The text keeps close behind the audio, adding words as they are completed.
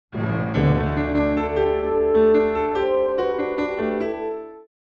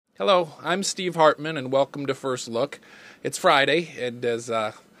Hello, I'm Steve Hartman, and welcome to First Look. It's Friday, and as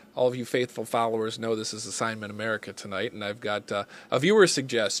all of you faithful followers know, this is Assignment America tonight, and I've got a viewer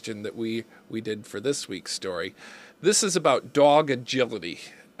suggestion that we did for this week's story. This is about dog agility.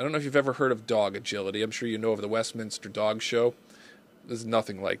 I don't know if you've ever heard of dog agility. I'm sure you know of the Westminster Dog Show. This is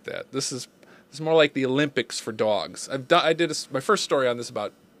nothing like that. This is more like the Olympics for dogs. I did my first story on this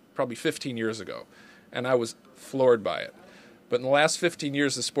about probably 15 years ago, and I was floored by it. But in the last 15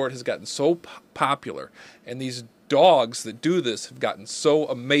 years, the sport has gotten so popular, and these dogs that do this have gotten so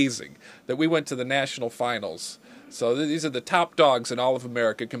amazing that we went to the national finals. So these are the top dogs in all of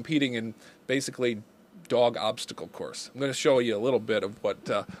America competing in basically dog obstacle course. I'm going to show you a little bit of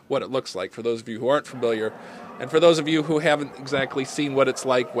what it looks like for those of you who aren't familiar, and for those of you who haven't exactly seen what it's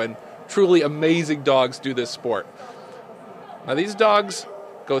like when truly amazing dogs do this sport. Now these dogs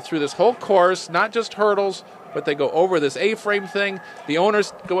go through this whole course, not just hurdles, but they go over this A-frame thing. The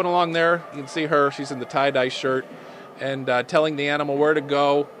owner's going along there. You can see her. She's in the tie-dye shirt and telling the animal where to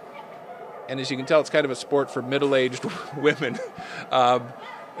go. And as you can tell, it's kind of a sport for middle-aged women.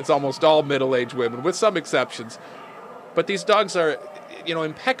 It's almost all middle-aged women, with some exceptions. But these dogs are,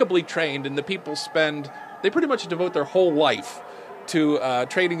 impeccably trained, and the people they pretty much devote their whole life to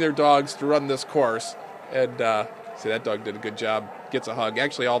training their dogs to run this course. And see, that dog did a good job. Gets a hug.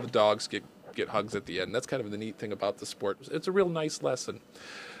 Actually, all the dogs get hugs at the end. That's kind of the neat thing about the sport. It's a real nice lesson.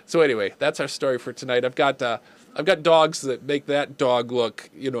 So anyway, that's our story for tonight. I've got dogs that make that dog look,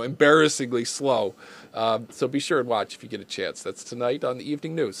 embarrassingly slow. So be sure and watch if you get a chance. That's tonight on the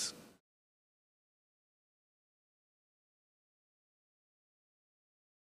Evening News.